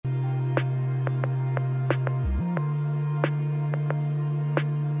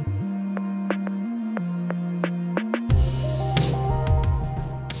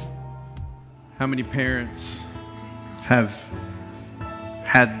How many parents have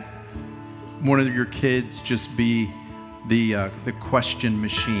had one of your kids just be the question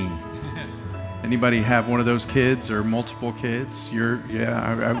machine? Anybody have one of those kids or multiple kids? You're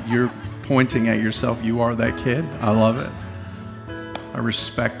pointing at yourself. You are that kid. I love it. I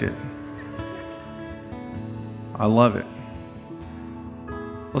respect it. I love it.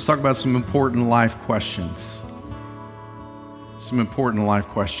 Let's talk about some important life questions. Some important life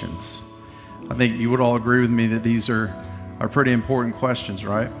questions. I think you would all agree with me that these are pretty important questions,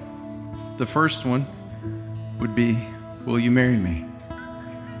 right? The first one would be, will you marry me?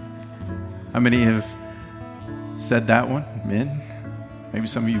 How many have said that one? Men? Maybe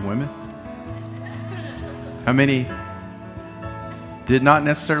some of you women? How many did not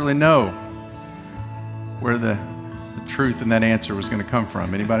necessarily know where the truth in that answer was going to come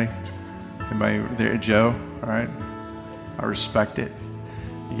from? Anybody there? Joe? All right. I respect it.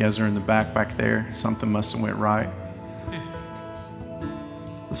 You guys are in the back there. Something must have went right.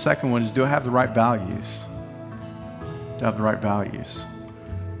 The second one is, do I have the right values? Do I have the right values?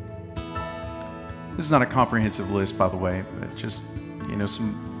 This is not a comprehensive list, by the way, but just,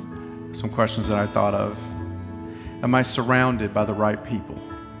 some questions that I thought of. Am I surrounded by the right people?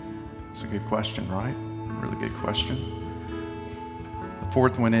 It's a good question, right? Really good question. The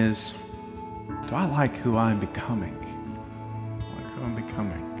fourth one is, do I like who I'm becoming?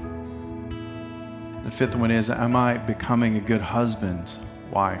 The fifth one is, am I becoming a good husband,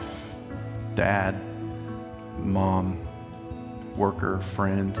 wife, dad, mom, worker,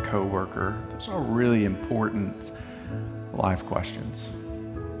 friend, co-worker? Those are really important life questions.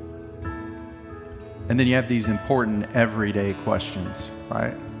 And then you have these important everyday questions,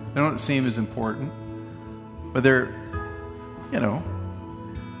 right? They don't seem as important, but they're,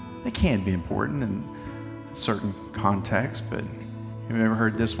 they can be important in certain contexts. But have you ever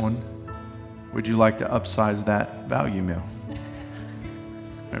heard this one? Would you like to upsize that value meal?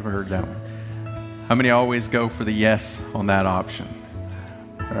 Ever heard that one? How many always go for the yes on that option?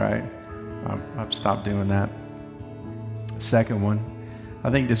 All right, I've stopped doing that. Second one,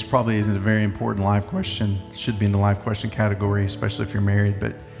 I think this probably isn't a very important life question. It should be in the life question category, especially if you're married,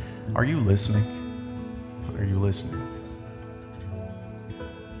 but are you listening? Are you listening?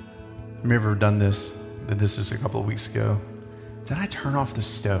 Have you ever done this? Did this just a couple of weeks ago? Did I turn off the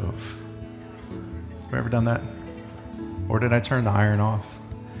stove? Have you ever done that? Or did I turn the iron off?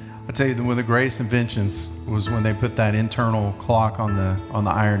 I tell you, one of the greatest inventions was when they put that internal clock on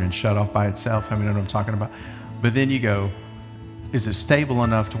the iron and shut off by itself. I mean, I know what I'm talking about. But then you go, is it stable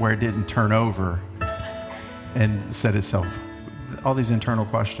enough to where it didn't turn over and set itself? All these internal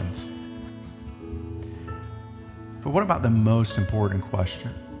questions. But what about the most important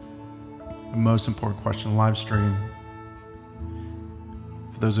question? The most important question, live stream.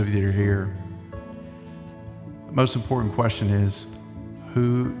 For those of you that are here, the most important question is,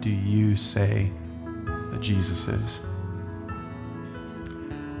 who do you say that Jesus is?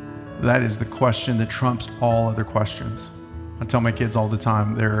 That is the question that trumps all other questions. I tell my kids all the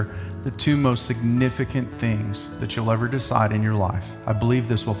time, they're the two most significant things that you'll ever decide in your life. I believe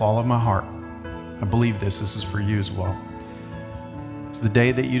this with all of my heart. I believe this is for you as well. It's the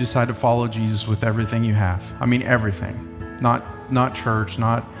day that you decide to follow Jesus with everything you have. I mean everything. Not church,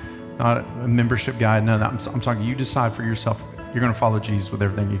 not a membership guide. No, I'm talking, you decide for yourself, you're going to follow Jesus with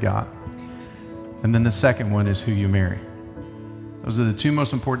everything you got. And then the second one is who you marry. Those are the two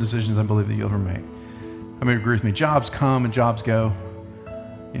most important decisions I believe that you'll ever make. I mean, agree with me. Jobs come and jobs go.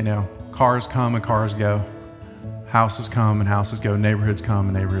 Cars come and cars go. Houses come and houses go. Neighborhoods come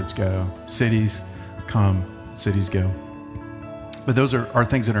and neighborhoods go. Cities come, cities go. But those are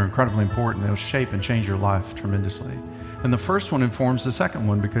things that are incredibly important. They'll shape and change your life tremendously. And the first one informs the second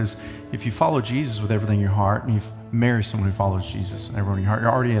one, because if you follow Jesus with everything in your heart and you marry someone who follows Jesus and everyone in your heart,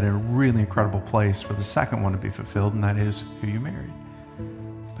 you're already at a really incredible place for the second one to be fulfilled, and that is who you married.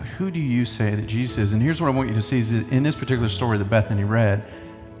 But who do you say that Jesus is? And here's what I want you to see is that in this particular story that Bethany read,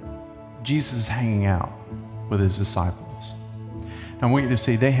 Jesus is hanging out with his disciples. And I want you to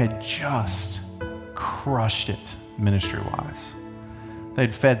see they had just crushed it ministry-wise.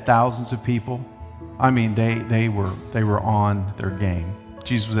 They'd fed thousands of people. I mean, they were on their game.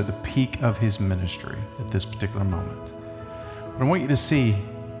 Jesus was at the peak of his ministry at this particular moment. But I want you to see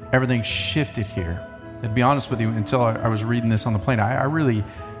everything shifted here. And to be honest with you, until I was reading this on the plane, I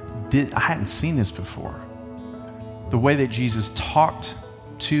hadn't seen this before. The way that Jesus talked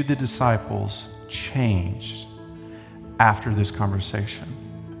to the disciples changed after this conversation.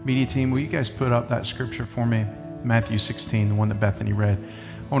 Media team, will you guys put up that scripture for me? Matthew 16, the one that Bethany read.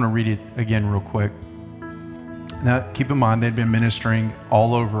 I want to read it again real quick. Now, keep in mind, they'd been ministering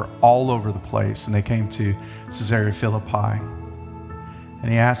all over the place, and they came to Caesarea Philippi.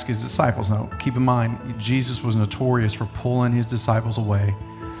 And he asked his disciples. Now, keep in mind, Jesus was notorious for pulling his disciples away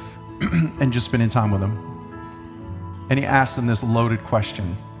and just spending time with them. And he asked them this loaded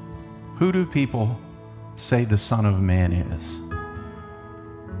question: who do people say the Son of Man is?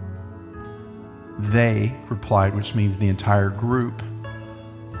 They replied, which means the entire group.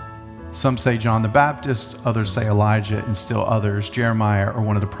 Some say John the Baptist, others say Elijah, and still others, Jeremiah or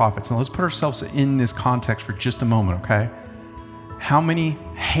one of the prophets. Now let's put ourselves in this context for just a moment, okay? How many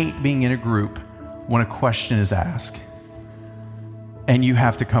hate being in a group when a question is asked and you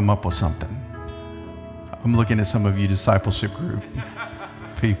have to come up with something? I'm looking at some of you discipleship group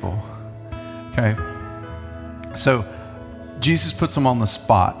people, okay? So Jesus puts them on the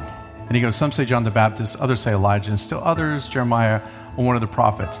spot, and he goes, some say John the Baptist, others say Elijah, and still others, Jeremiah or one of the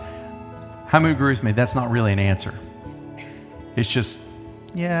prophets. How many agree with me? That's not really an answer. It's just,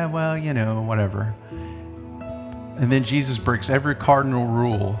 yeah, well, whatever. And then Jesus breaks every cardinal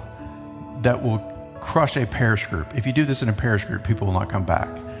rule that will crush a parish group. If you do this in a parish group, people will not come back.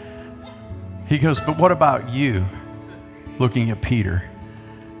 He goes, but what about you? Looking at Peter.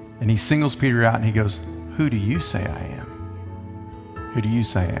 And he singles Peter out and he goes, who do you say I am? Who do you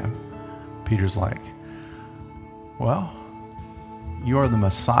say I am? Peter's like, well, you are the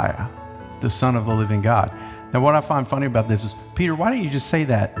Messiah, the Son of the living God. Now, what I find funny about this is, Peter, why don't you just say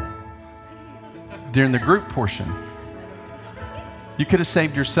that during the group portion? You could have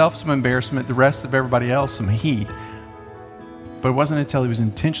saved yourself some embarrassment, the rest of everybody else some heat. But it wasn't until he was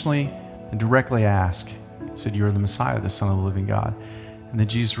intentionally and directly asked, he said, you are the Messiah, the Son of the living God. And then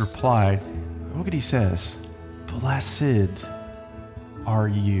Jesus replied, look what he says, blessed are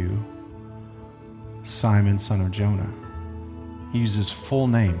you, Simon, son of Jonah. He uses his full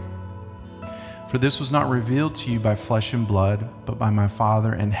name. For this was not revealed to you by flesh and blood, but by my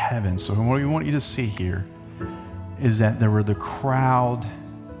Father in heaven. So what we want you to see here is that there were the crowd,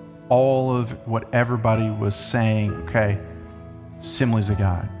 all of what everybody was saying, okay, Assemblies of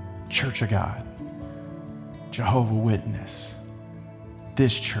God, Church of God, Jehovah Witness,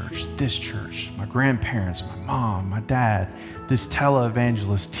 this church, my grandparents, my mom, my dad, this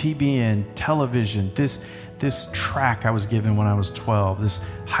televangelist, TBN, television, this track I was given when I was 12, this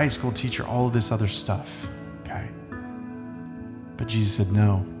high school teacher, all of this other stuff, okay? But Jesus said,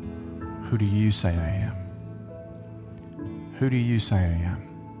 no, who do you say I am? Who do you say I am?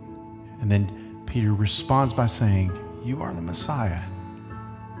 And then Peter responds by saying, you are the Messiah.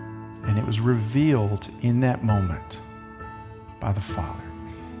 And it was revealed in that moment by the Father.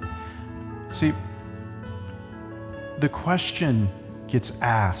 See, the question gets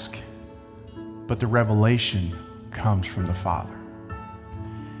asked, but the revelation comes from the Father.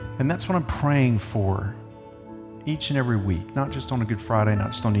 And that's what I'm praying for each and every week, not just on a Good Friday,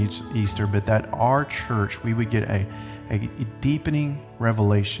 not just on Easter, but that our church, we would get a deepening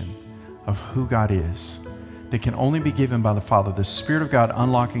revelation of who God is that can only be given by the Father, the Spirit of God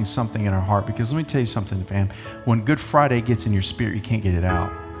unlocking something in our heart. Because let me tell you something, fam, when Good Friday gets in your spirit, you can't get it out.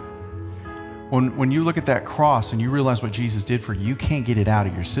 When you look at that cross and you realize what Jesus did for you, you can't get it out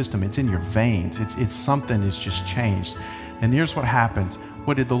of your system. It's in your veins. It's something that's just changed. And here's what happens.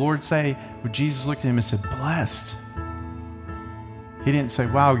 What did the Lord say? When Jesus looked at him and said, blessed. He didn't say,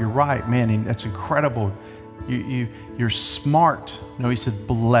 wow, you're right, man, that's incredible. You're smart. No, he said,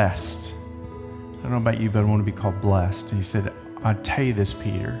 blessed. I don't know about you, but I want to be called blessed. And he said, I tell you this,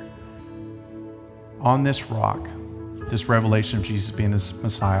 Peter, on this rock, this revelation of Jesus being this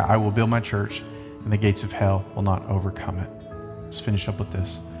Messiah, I will build my church, and the gates of hell will not overcome it. Let's finish up with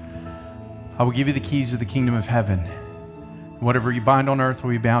this. I will give you the keys of the kingdom of heaven. Whatever you bind on earth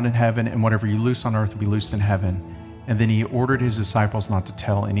will be bound in heaven, and whatever you loose on earth will be loosed in heaven. And then he ordered his disciples not to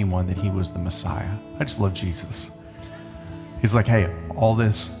tell anyone that he was the Messiah. I just love Jesus. He's like, hey, all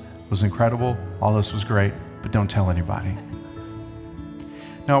this was incredible, all this was great, but don't tell anybody.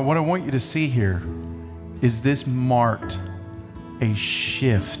 Now, what I want you to see here is this marked a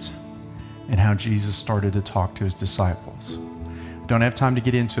shift in how Jesus started to talk to his disciples. Don't have time to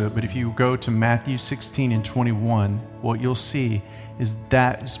get into it, but if you go to Matthew 16 and 21, what you'll see is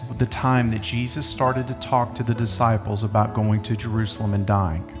that's the time that Jesus started to talk to the disciples about going to Jerusalem and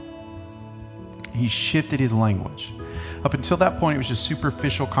dying. He shifted his language. Up until that point, it was just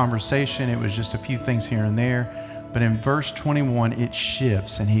superficial conversation. It was just a few things here and there. But in verse 21, it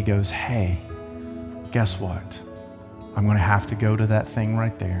shifts and he goes, hey, guess what? I'm going to have to go to that thing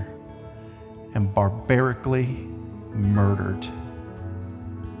right there and barbarically murdered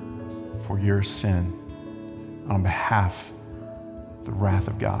for your sin on behalf of the wrath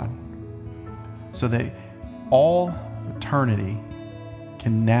of God. So that all eternity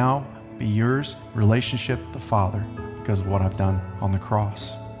can now be yours, relationship with the Father, because of what I've done on the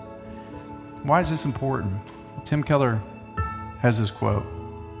cross. Why is this important? Tim Keller has this quote.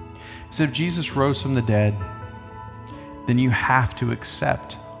 He said, if Jesus rose from the dead, then you have to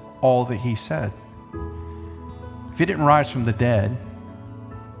accept all that he said. If he didn't rise from the dead,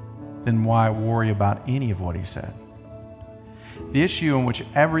 then why worry about any of what he said? The issue in which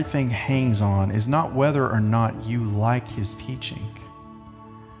everything hangs on is not whether or not you like his teaching,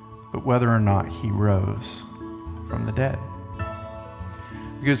 but whether or not he rose from the dead.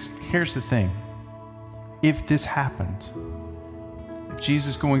 Because here's the thing. If this happened, if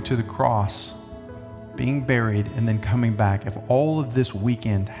Jesus going to the cross, being buried, and then coming back, if all of this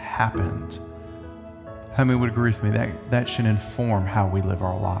weekend happened, how many would agree with me that should inform how we live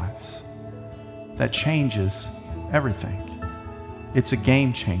our lives? That changes everything. It's a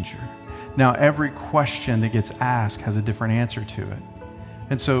game changer. Now, every question that gets asked has a different answer to it.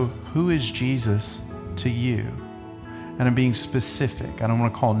 And so, who is Jesus to you? And I'm being specific. I don't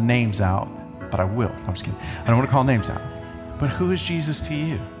want to call names out, but I will. I'm just kidding. I don't want to call names out. But who is Jesus to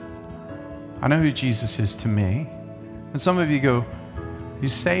you? I know who Jesus is to me. And some of you go,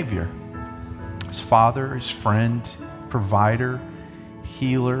 he's Savior. His Father, his friend, provider,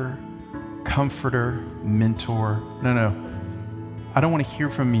 healer, comforter, mentor. No. I don't want to hear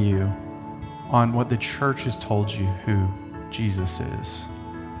from you on what the church has told you who Jesus is.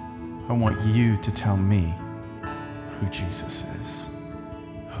 I want you to tell me who Jesus is.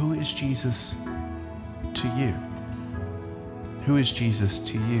 Who is Jesus to you? Who is Jesus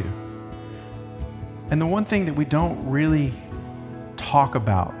to you? And the one thing that we don't really talk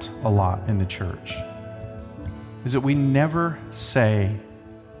about a lot in the church is that we never say,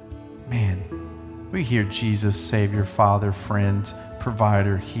 man, we hear Jesus, Savior, Father, friend,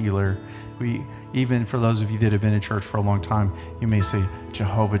 provider, healer. Even for those of you that have been in church for a long time, you may say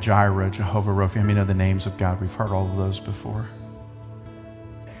Jehovah Jireh, Jehovah Rophi. I mean, know the names of God. We've heard all of those before.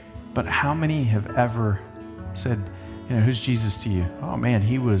 But how many have ever said, who's Jesus to you? Oh man,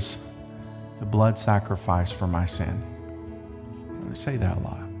 he was the blood sacrifice for my sin. I say that a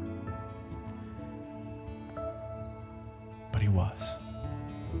lot. But he was.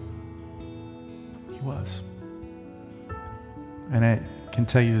 He was. And I can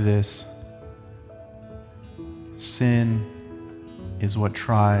tell you this. Sin is what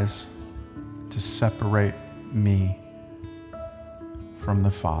tries to separate me from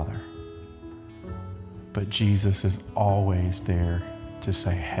the Father. But Jesus is always there to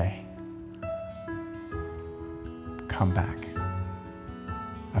say, hey, come back.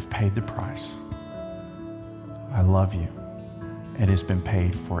 I've paid the price. I love you. It has been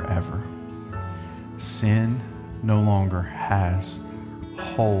paid forever. Sin no longer has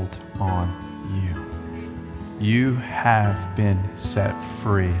hold on you. You have been set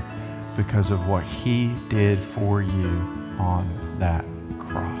free because of what he did for you on that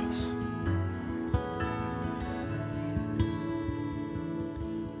cross.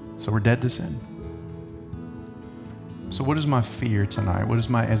 So we're dead to sin. So what is my fear tonight? What is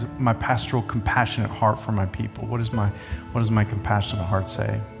my pastoral compassionate heart for my people? What does my compassionate heart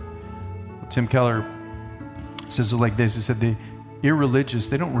say? Tim Keller says it like this. He said the irreligious,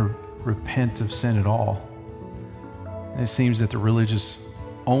 they don't repent of sin at all. And it seems that the religious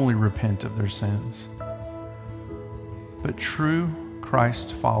only repent of their sins. But true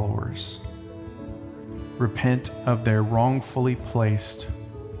Christ followers repent of their wrongfully placed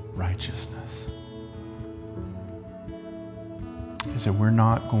righteousness. He said we're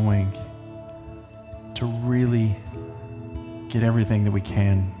not going to really get everything that we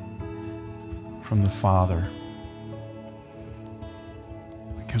can from the Father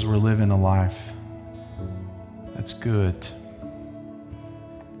because we're living a life that's good,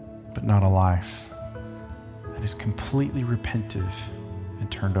 but not a life that is completely repentive and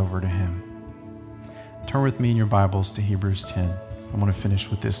turned over to him. Turn with me in your Bibles to Hebrews 10. I'm going to finish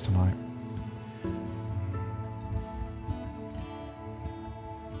with this tonight.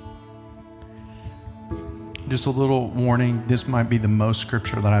 Just a little warning, this might be the most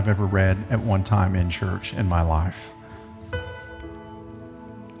scripture that I've ever read at one time in church in my life.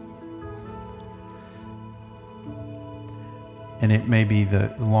 And it may be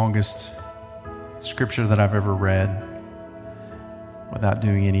the longest scripture that I've ever read without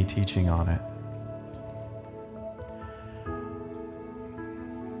doing any teaching on it.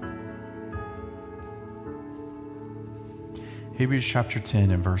 Hebrews chapter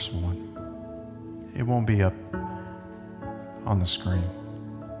 10 and verse 1. It won't be up on the screen.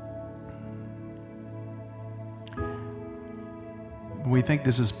 We think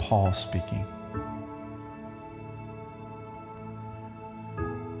this is Paul speaking.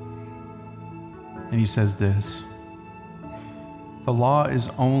 he says this: the law is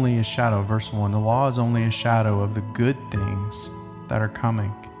only a shadow, verse 1, the law is only a shadow of the good things that are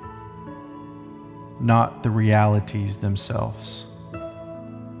coming, not the realities themselves.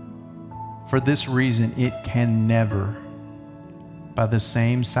 For this reason, it can never, by the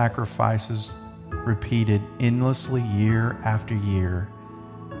same sacrifices repeated endlessly year after year,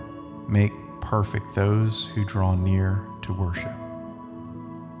 make perfect those who draw near to worship.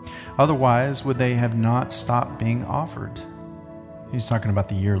 Otherwise, would they have not stopped being offered? He's talking about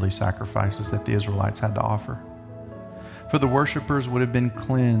the yearly sacrifices that the Israelites had to offer. For the worshipers would have been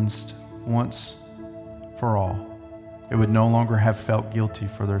cleansed once for all. They would no longer have felt guilty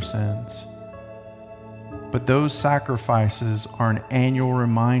for their sins. But those sacrifices are an annual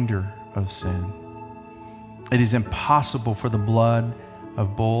reminder of sin. It is impossible for the blood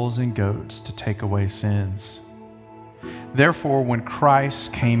of bulls and goats to take away sins. Therefore, when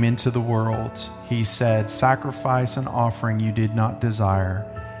Christ came into the world, he said, "Sacrifice and offering you did not desire,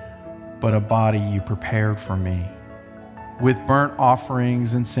 but a body you prepared for me. With burnt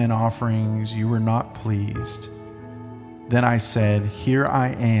offerings and sin offerings you were not pleased. Then I said, Here I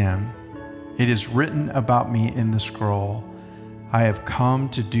am. It is written about me in the scroll. I have come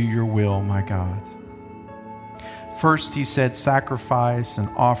to do your will, my God." First he said, "Sacrifice and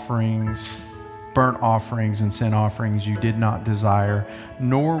offerings, burnt offerings and sin offerings you did not desire,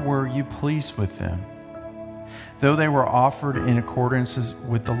 nor were you pleased with them, though they were offered in accordance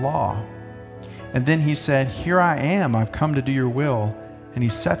with the law." And then he said, "Here I am, I've come to do your will." And he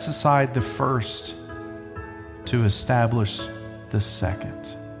sets aside the first to establish the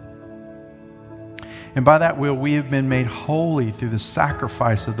second. And by that will we have been made holy through the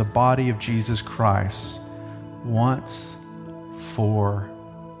sacrifice of the body of Jesus Christ, once for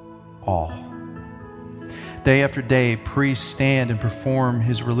all. Day after day, priests stand and perform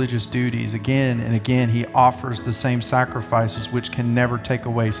his religious duties. Again and again, he offers the same sacrifices which can never take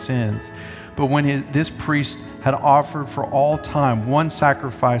away sins. But when this priest had offered for all time one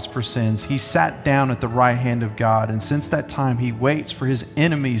sacrifice for sins, he sat down at the right hand of God. And since that time, he waits for his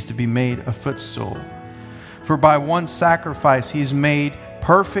enemies to be made a footstool. For by one sacrifice, he's made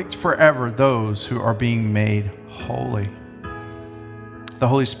perfect forever those who are being made holy. The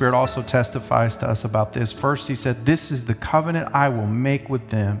Holy Spirit also testifies to us about this. First, he said, "This is the covenant I will make with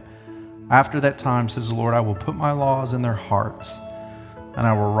them. After that time, says the Lord, I will put my laws in their hearts, and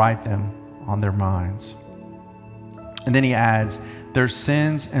I will write them on their minds." And then he adds, "Their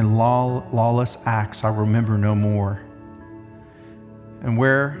sins and lawless acts I remember no more. And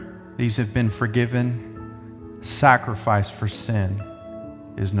where these have been forgiven, sacrifice for sin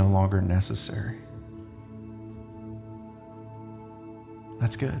is no longer necessary."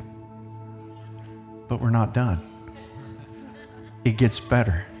 That's good. But we're not done. It gets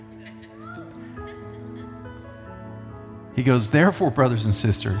better. He goes, "Therefore, brothers and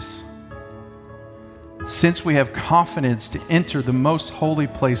sisters, since we have confidence to enter the most holy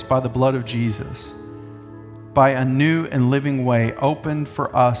place by the blood of Jesus, by a new and living way opened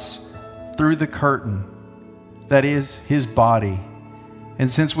for us through the curtain, that is his body, and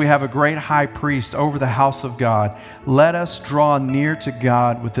since we have a great high priest over the house of God, let us draw near to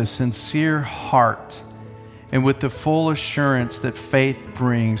God with a sincere heart and with the full assurance that faith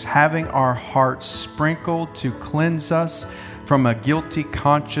brings, having our hearts sprinkled to cleanse us from a guilty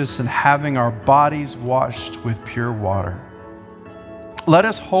conscience and having our bodies washed with pure water. Let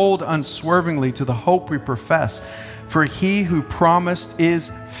us hold unswervingly to the hope we profess, for he who promised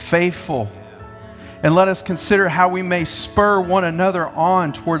is faithful. And let us consider how we may spur one another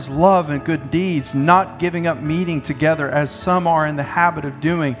on towards love and good deeds, not giving up meeting together as some are in the habit of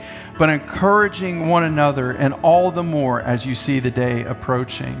doing, but encouraging one another, and all the more as you see the day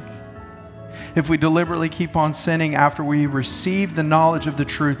approaching. If we deliberately keep on sinning after we receive the knowledge of the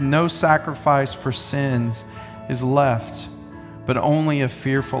truth, no sacrifice for sins is left, but only a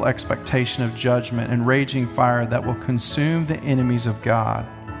fearful expectation of judgment and raging fire that will consume the enemies of God.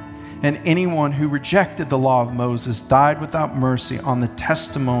 And anyone who rejected the law of Moses died without mercy on the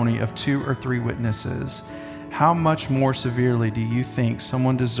testimony of 2 or 3 witnesses. How much more severely do you think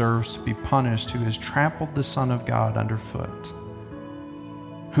someone deserves to be punished who has trampled the Son of God underfoot,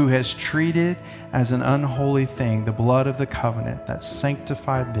 who has treated as an unholy thing the blood of the covenant that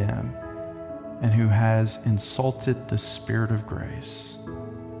sanctified them, and who has insulted the Spirit of grace?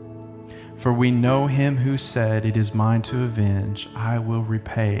 For we know him who said, 'It is mine to avenge, I will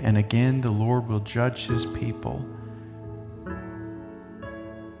repay.' And again, the Lord will judge his people."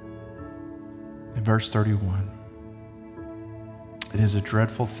 In verse 31, it is a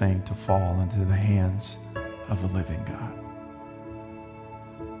dreadful thing to fall into the hands of the living God.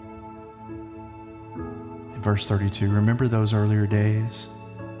 Verse 32, remember those earlier days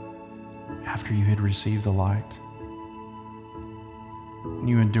after you had received the light. And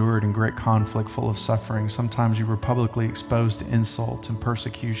you endured in great conflict full of suffering. Sometimes you were publicly exposed to insult and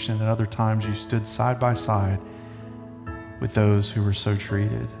persecution. At other times you stood side by side with those who were so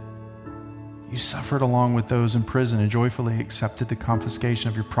treated. You suffered along with those in prison and joyfully accepted the confiscation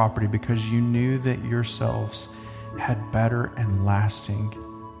of your property because you knew that yourselves had better and lasting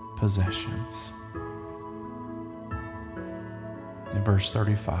possessions. In verse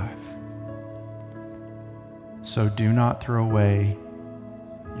 35, so do not throw away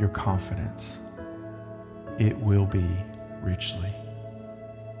your confidence. It will be richly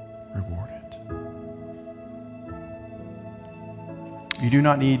rewarded. You do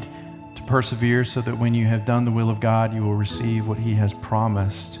not need to persevere so that when you have done the will of God, you will receive what he has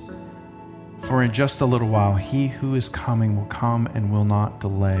promised. For in just a little while, he who is coming will come and will not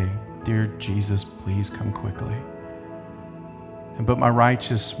delay. Dear Jesus, please come quickly. But my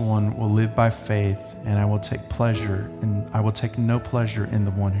righteous one will live by faith, and I will take no pleasure in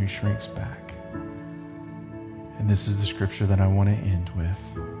the one who shrinks back. And this is the scripture that I want to end with.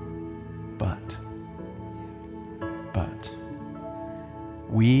 But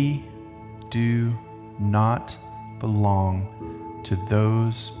we do not belong to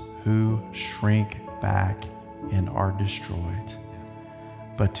those who shrink back and are destroyed,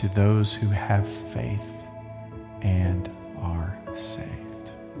 but to those who have faith and are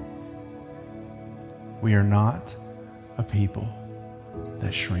saved. We are not a people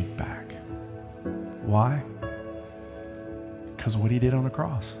that shrink back. Why? Because of what he did on the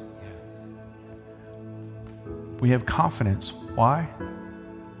cross. We have confidence. Why?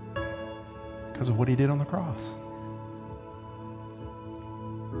 Because of what he did on the cross.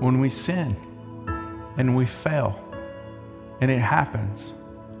 When we sin and we fail and it happens,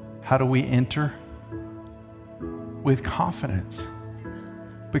 how do we enter? With confidence,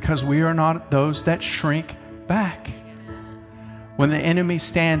 because we are not those that shrink back. When the enemy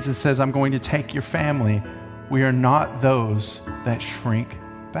stands and says, I'm going to take your family, we are not those that shrink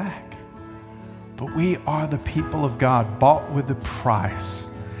back. But we are the people of God, bought with a price,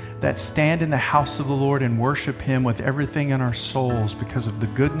 that stand in the house of the Lord and worship him with everything in our souls because of the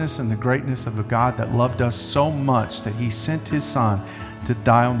goodness and the greatness of a God that loved us so much that he sent his son to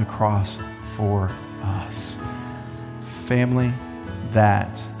die on the cross for us. Family,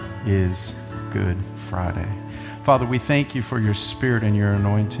 that is Good Friday. Father, we thank you for your spirit and your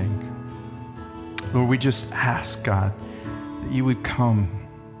anointing. Lord, we just ask, God, that you would come.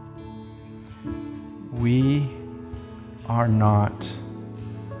 We are not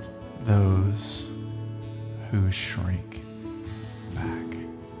those who shrink back.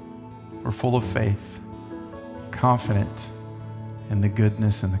 We're full of faith, confident in the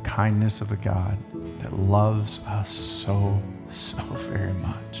goodness and the kindness of a God that loves us so very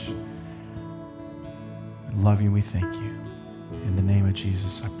much. We love you. We thank you. In the name of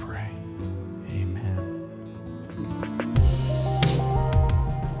Jesus, I pray.